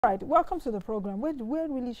Right, welcome to the program. Where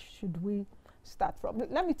really should we start from?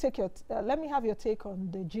 Let me take your let me have your take on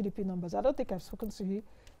the GDP numbers. I don't think I've spoken to you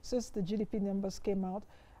since the GDP numbers came out.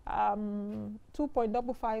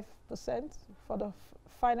 2.55% for the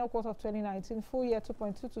final quarter of 2019, full year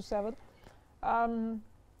 2.227.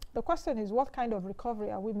 The question is, what kind of recovery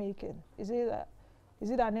are we making? Is it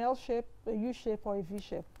an L shape, a U shape, or a V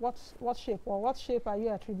shape? What shape, or what shape are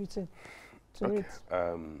you attributing to it?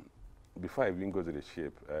 Before I even go to the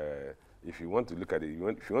shape, if you want to look at it,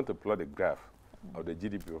 if you want to plot a graph of the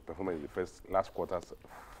GDP performance in the last quarters,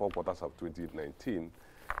 4 quarters of 2019,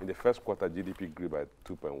 in the first quarter, GDP grew by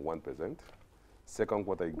 2.1%. Second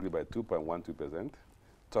quarter, it grew by 2.12%.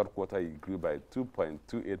 Third quarter, it grew by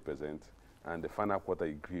 2.28%. And the final quarter,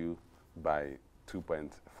 it grew by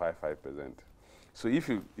 2.55%. So if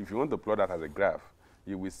you want to plot that as a graph,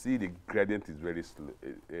 you will see the gradient is very slow.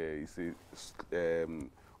 It's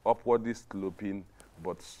upwardly sloping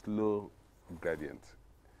but slow gradient.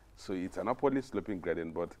 So it's an upwardly sloping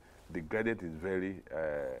gradient, but the gradient is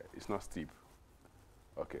it's not steep.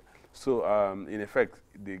 Okay. So in effect,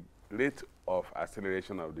 the rate of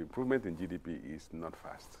acceleration of the improvement in GDP is not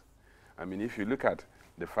fast. I mean, if you look at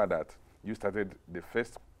the fact that you started the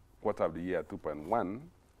first quarter of the year at 2.1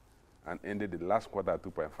 and ended the last quarter at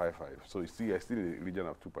 2.55, so you see you're still in the region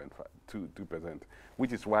of 2%,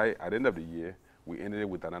 which is why at the end of the year, we ended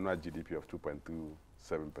with an annual GDP of 2.27%.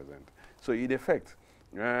 So in effect,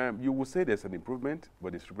 you will say there's an improvement,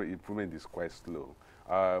 but the improvement is quite slow.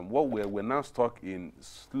 We're now stuck in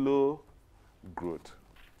slow growth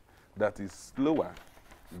that is slower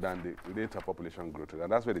than the rate of population growth,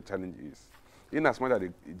 and that's where the challenge is. In as much as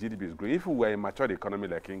the GDP is growing, if we were a mature economy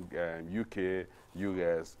like in UK,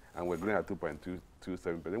 US, and we're growing at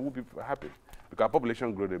 2.227%, we'll be happy. Because our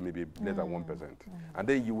population growth may be less than 1%. And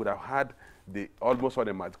then you would have had almost all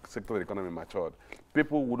the sector of the economy matured.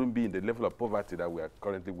 People wouldn't be in the level of poverty that we are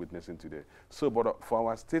currently witnessing today. So, but for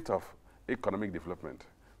our state of economic development,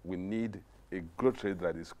 we need a growth rate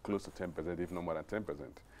that is close to 10%, if not more than 10%,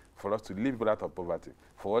 for us to live people out of poverty,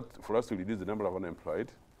 for us to reduce the number of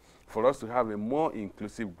unemployed, for us to have a more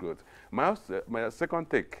inclusive growth. My second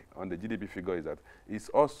take on the GDP figure is that it's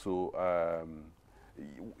also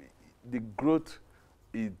the growth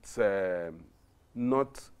is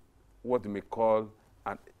not what you may call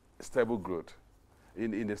a stable growth,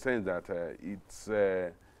 in the sense that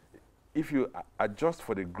if you adjust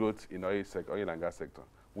for the growth in oil and gas sector,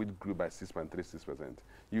 which grew by 6.36%,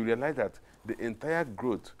 you realize that the entire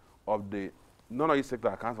growth of the non-oil sector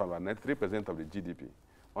accounts for about 93% of the GDP,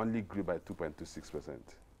 only grew by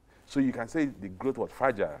 2.26%. So you can say the growth was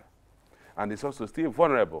fragile, and it's also still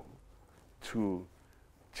vulnerable to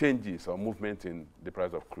changes or movement in the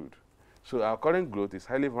price of crude. So our current growth is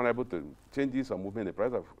highly vulnerable to changes or movement in the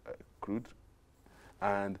price of crude,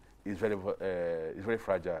 and is very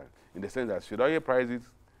fragile, in the sense that should oil prices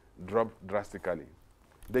drop drastically,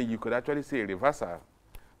 then you could actually see a reversal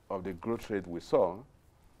of the growth rate we saw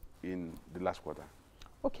in the last quarter.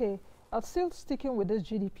 Okay. Still sticking with these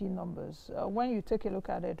GDP numbers, when you take a look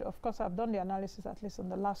at it, of course, I've done the analysis at least in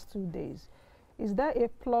the last 2 days. Is there a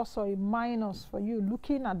plus or a minus for you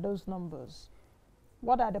looking at those numbers?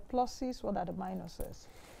 What are the pluses? What are the minuses?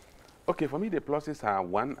 Okay, for me, the pluses are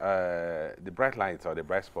one, the bright lights or the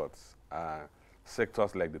bright spots are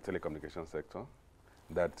sectors like the telecommunication sector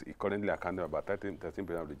that currently accounting about 13%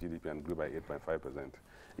 of the GDP and grew by 8.5%.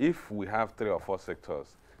 If we have 3 or 4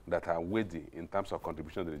 sectors that are weighty in terms of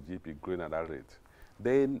contribution to the GDP growing at that rate,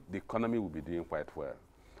 then the economy will be doing quite well.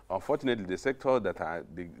 Unfortunately, the sector that are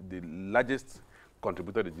the largest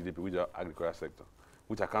contributor to GDP, which are agriculture sector,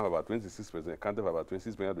 which account for about 26%, accounted for about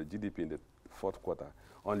 26% of the GDP in the fourth quarter,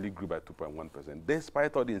 only grew by 2.1%,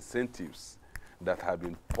 despite all the incentives that have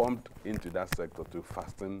been pumped into that sector to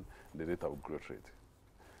fasten the rate of growth rate.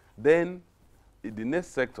 Then, in the next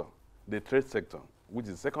sector, the trade sector, which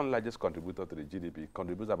is the second largest contributor to the GDP,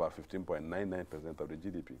 contributes about 15.99% of the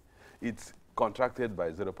GDP. It's contracted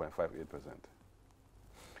by 0.58%.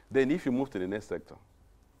 Then if you move to the next sector,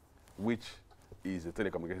 which is the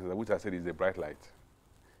telecommunications sector, which I said is a bright light,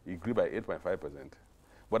 it grew by 8.5%.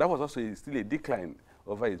 But that was also still a decline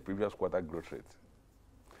over its previous quarter growth rate.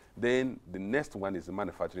 Then the next one is the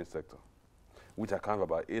manufacturing sector, which accounts for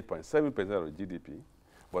about 8.7% of the GDP,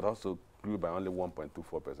 but also grew by only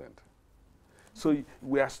 1.24%. So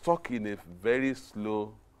we are stuck in a very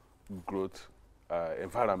slow growth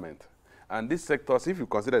environment. And these sectors, if you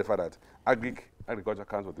consider the fact that agriculture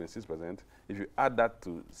accounts for 26%, if you add that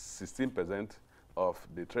to 16% of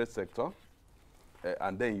the trade sector,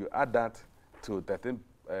 and then you add that to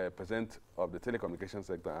 13% of the telecommunication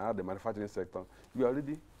sector and the manufacturing sector, you are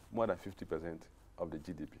already more than 50% of the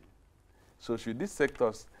GDP. So should these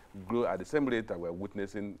sectors grow at the same rate that we're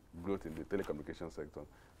witnessing growth in the telecommunication sector,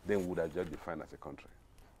 then we would have just been fine as a country.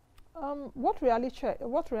 What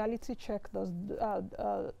reality check does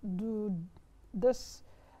do this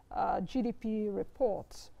GDP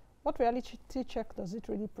report? What reality check does it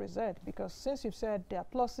really present? Because since you've said there are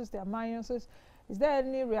pluses, there are minuses, is there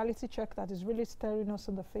any reality check that is really staring us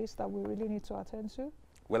in the face that we really need to attend to?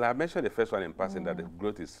 Well, I mentioned the first one in passing that the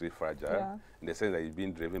growth is still fragile in the sense that it's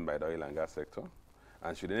being driven by the oil and gas sector.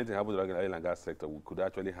 And should anything happen to the oil and gas sector, we could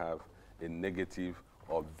actually have a negative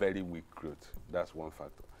or very weak growth. That's one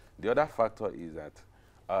factor. The other factor is that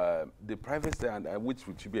the private sector, and which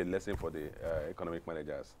should be a lesson for the economic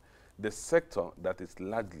managers, the sector that is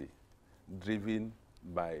largely driven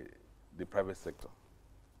by the private sector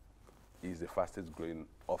is the fastest growing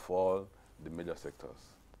of all the major sectors,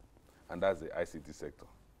 and that's the ICT sector.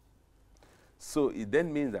 So it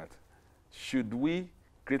then means that should we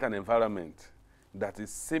create an environment that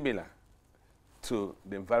is similar to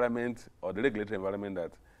the environment or the regulatory environment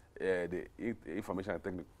that the information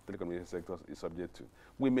and telecommunication sector is subject to,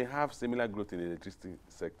 we may have similar growth in the electricity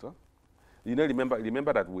sector. You know,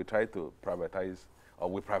 remember that we tried to privatize,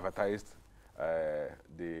 or we privatized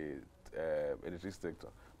the electricity sector.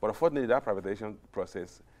 But unfortunately, that privatization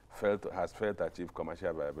process has failed to achieve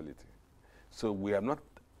commercial viability. So we have not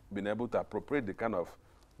been able to appropriate the kind of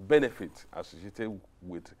benefit associated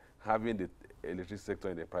with having the electricity sector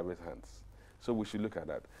in the private hands. So we should look at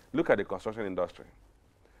that. Look at the construction industry.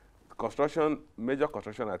 Major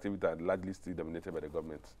construction activity are largely still dominated by the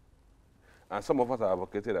government. And some of us have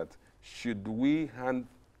advocated that should we hand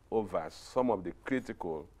over some of the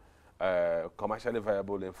critical commercially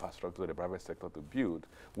viable infrastructure to the private sector to build,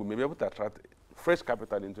 we may be able to attract fresh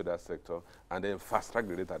capital into that sector and then fast track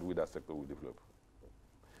the rate at which that sector will develop.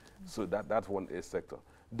 So that's one sector.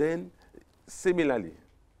 Then, similarly,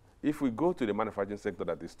 if we go to the manufacturing sector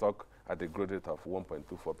that is stuck at a growth rate of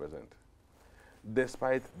 1.24%,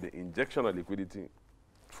 despite the injection of liquidity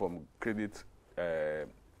from credit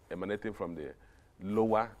emanating from the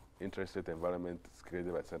lower interest rate environment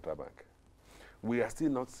created by central bank, we are still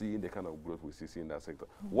not seeing the kind of growth we see in that sector.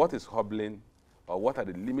 What is hobbling, or what are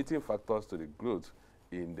the limiting factors to the growth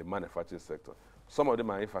in the manufacturing sector? Some of them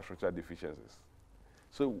are infrastructure deficiencies.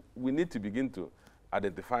 So we need to begin to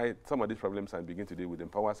identify some of these problems and begin to deal with the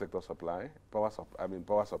power sector supply. Power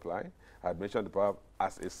supply. I had mentioned the power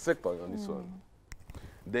as a sector on its own.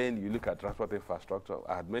 Then you look at transport infrastructure.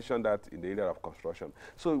 I had mentioned that in the area of construction.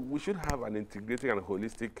 So we should have an integrated and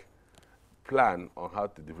holistic plan on how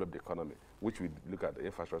to develop the economy, which we look at the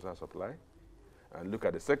infrastructure supply and look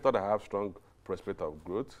at the sector that have strong prospect of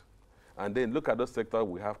growth, and then look at those sectors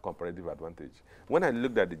we have comparative advantage. When I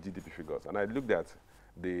looked at the GDP figures and I looked at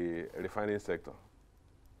the refining sector,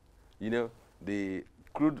 you know, the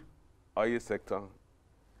crude oil sector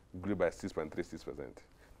grew by 6.36%.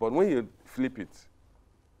 But when you flip it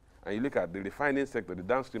and you look at the refining sector, the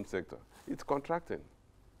downstream sector, it's contracting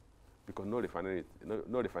because no refinery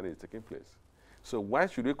is taking place. So why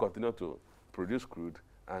should we continue to produce crude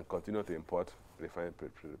and continue to import refined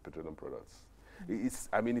petroleum products? It's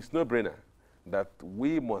no-brainer that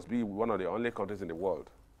we must be one of the only countries in the world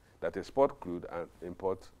that export crude and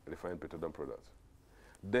import refined petroleum products,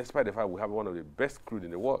 despite the fact we have one of the best crude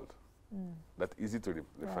in the world that's easy to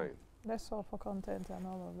refine. Less sulfur content and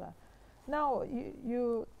all of that. Now,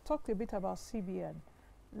 you talked a bit about CBN.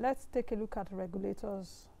 Let's take a look at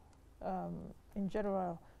regulators in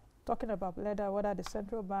general, talking about whether the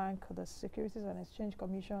central bank, the Securities and Exchange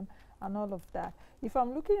Commission, and all of that. If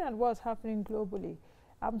I'm looking at what's happening globally,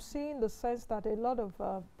 I'm seeing the sense that a lot of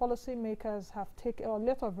policymakers have taken, or a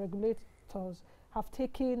lot of regulators have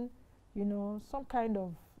taken, you know, some kind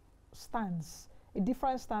of stance, a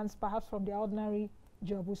different stance perhaps from the ordinary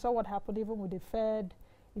job. We saw what happened even with the Fed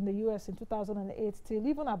in the US in 2008 till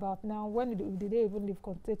even about now, when did they even leave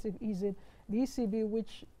quantitative easing? The ECB,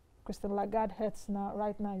 which Christine Lagarde heads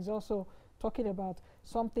right now, is also talking about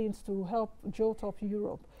some things to help jolt up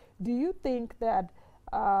Europe. Do you think that,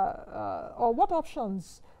 or what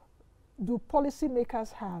options do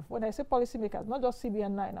policymakers have? When I say policymakers, not just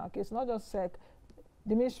CBN in our case, not just SEC,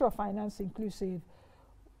 the Ministry of Finance inclusive,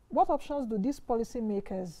 what options do these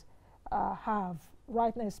policymakers have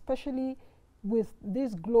right now, especially with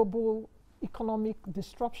these global economic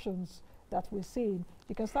disruptions that we're seeing?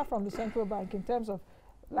 You can start from the central bank in terms of,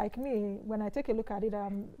 like me, when I take a look at it,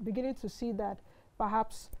 I'm beginning to see that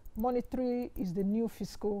perhaps monetary is the new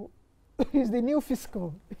fiscal. Is the new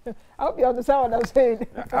fiscal. I hope you understand what I'm saying.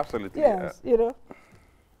 Absolutely. Yes, you know.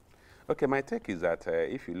 Okay, my take is that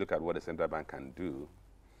if you look at what the central bank can do,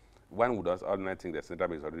 one would also ordinarily think the central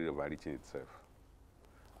bank is already overreaching itself.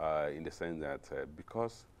 in the sense that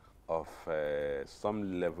because of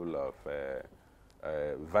some level of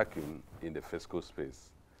vacuum in the fiscal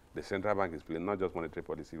space, the central bank is playing not just monetary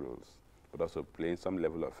policy roles, but also playing some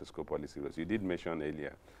level of fiscal policy roles. You did mention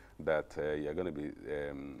earlier that you're going to be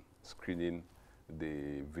screening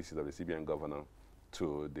the visit of the CBN governor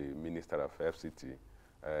to the Minister of FCT,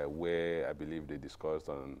 where I believe they discussed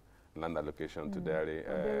on land allocation to dairy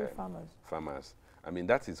farmers. I mean,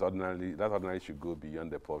 that ordinarily should go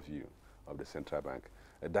beyond the purview of the central bank.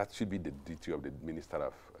 That should be the duty of the Minister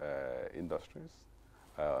of Industries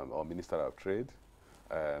or Minister of Trade.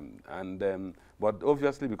 But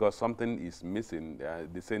obviously, because something is missing,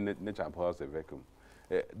 they say nature abhors the vacuum.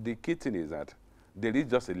 The key thing is that there is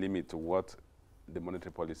just a limit to what the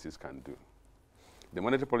monetary policies can do. The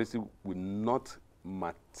monetary policy will not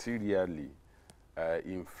materially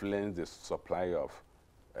influence the supply of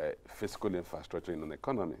fiscal infrastructure in an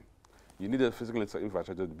economy. You need a fiscal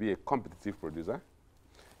infrastructure to be a competitive producer.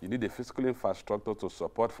 You need a fiscal infrastructure to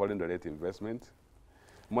support foreign direct investment.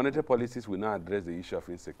 Monetary policies will not address the issue of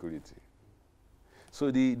insecurity. So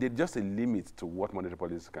there's just a limit to what monetary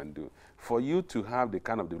policies can do. For you to have the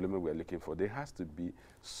kind of development we're looking for, there has to be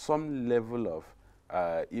some level of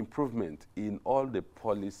improvement in all the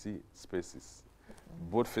policy spaces,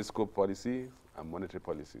 both fiscal policies and monetary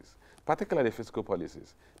policies, particularly fiscal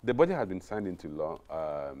policies. The budget has been signed into law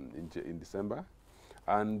in December,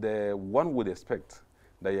 and one would expect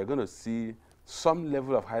that you're going to see some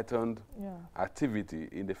level of heightened activity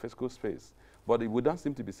in the fiscal space, but we don't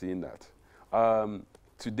seem to be seeing that.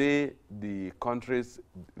 Today, the country's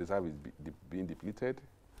reserve is being depleted,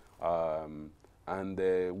 and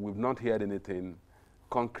we've not heard anything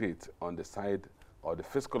concrete on the side of the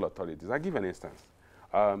fiscal authorities. I'll give an instance.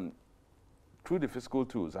 Through the fiscal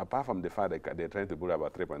tools, apart from the fact that they're trying to borrow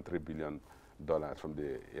about $3.3 billion from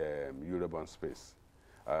the Eurobond space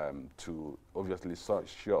to obviously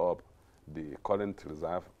shore up the current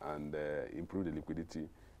reserve and improve the liquidity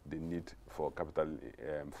they need for capital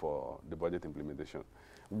for the budget implementation.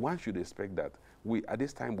 One should expect that at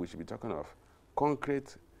this time we should be talking of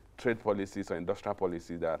concrete trade policies or industrial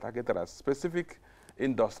policies that are targeted at specific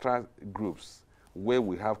industrial groups where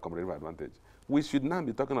we have competitive advantage. We should now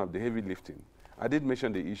be talking of the heavy lifting. I did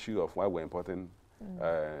mention the issue of why we're importing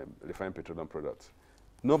refined petroleum products.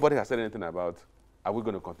 Nobody has said anything about, are we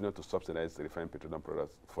going to continue to subsidize the refined petroleum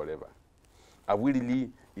products forever? Are we really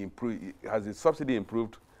improved? Has the subsidy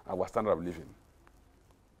improved our standard of living?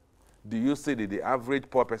 Do you say that the average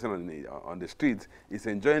poor person on the street is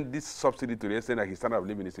enjoying this subsidy to the extent that his standard of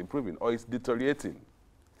living is improving, or is deteriorating?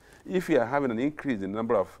 If you are having an increase in the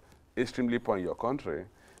number of extremely poor in your country,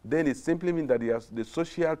 then it simply means that the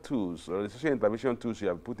social tools or the social intervention tools you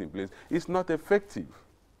have put in place is not effective.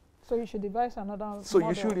 So you should devise another So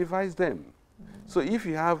model. you should revise them. So if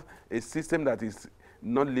you have a system that is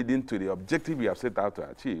not leading to the objective you have set out to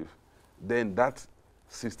achieve, then that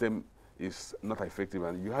system is not effective,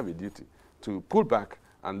 and you have a duty to pull back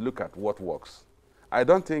and look at what works. I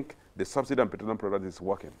don't think the subsidy on petroleum products is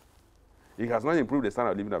working. It has not improved the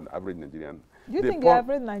standard of living of the average Nigerian. Do you think the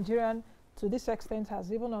average Nigerian, to this extent,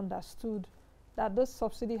 has even understood that this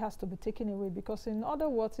subsidy has to be taken away? Because in other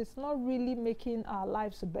words, it's not really making our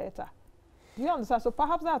lives better. Do you understand? So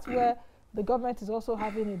perhaps that's where the government is also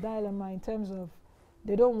having a dilemma in terms of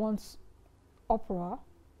they don't want uproar,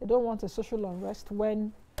 they don't want a social unrest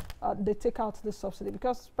when they take out this subsidy.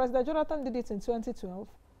 Because President Jonathan did it in 2012.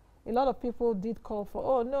 A lot of people did call for,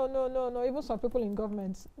 oh, no, no, no, no. Even some people in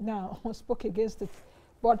government now spoke against it.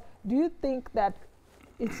 But do you think that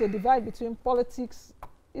it's a divide between politics?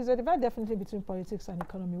 Is a divide definitely between politics and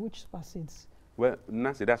economy, which supersedes? Well,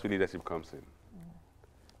 Nancy, that's where leadership comes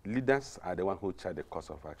in. Leaders are the ones who chart the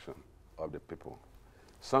course of action of the people.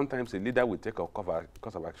 Sometimes a leader will take a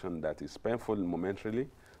course of action that is painful momentarily,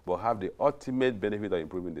 but have the ultimate benefit of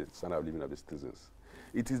improving the standard of living of the citizens.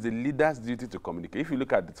 It is the leader's duty to communicate. If you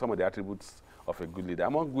look at some of the attributes of a good leader,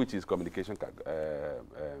 among which is communication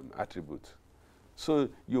attribute. So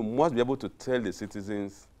you must be able to tell the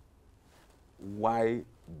citizens why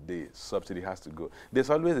the subsidy has to go. There's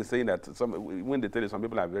always a saying that when they tell you, some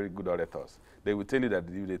people are very good orators. They will tell you that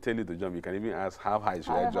if they tell you to jump, you can even ask, how high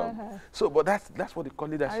should I jump? So, but that's what they call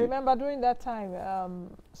leadership. I remember during that time,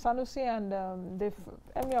 Sanusi and the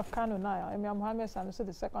Emir of Kano now, Emir Mohammed Sanusi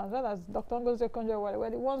II, as well as Dr. Ngozi Okonjo-Iweala, were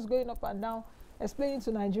the ones going up and down, explaining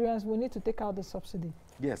to Nigerians, we need to take out the subsidy.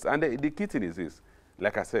 Yes, and the key thing is this,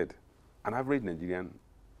 like I said, an average Nigerian,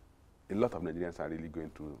 a lot of Nigerians are really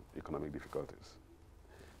going through economic difficulties.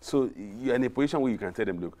 So you're in a position where you can tell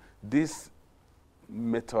them, look, this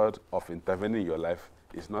method of intervening in your life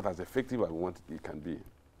is not as effective as we want it can be.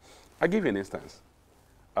 I'll give you an instance.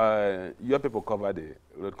 Your people cover the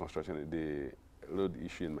road construction, the road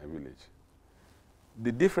issue in my village.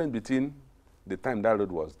 The difference between the time that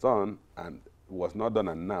road was done and was not done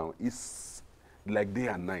and now is like day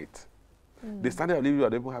and night. The standard of living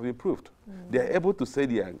of the people have improved. They are able to sell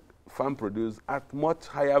their farm produce at much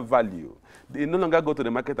higher value. They no longer go to the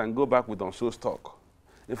market and go back with unsold stock.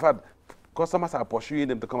 In fact, customers are pursuing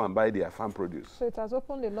them to come and buy their farm produce. So it has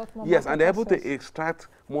opened a lot more. Yes, and they're able to extract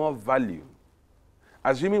more value.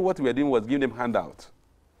 Assuming what we were doing was giving them handout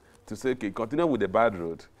to say, okay, continue with the bad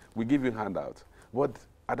road, we give you handout. But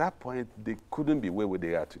at that point, they couldn't be where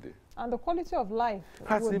they are today. And the quality of life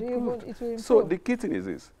has improved. It will improve. So the key thing is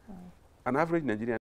this. An average Nigerian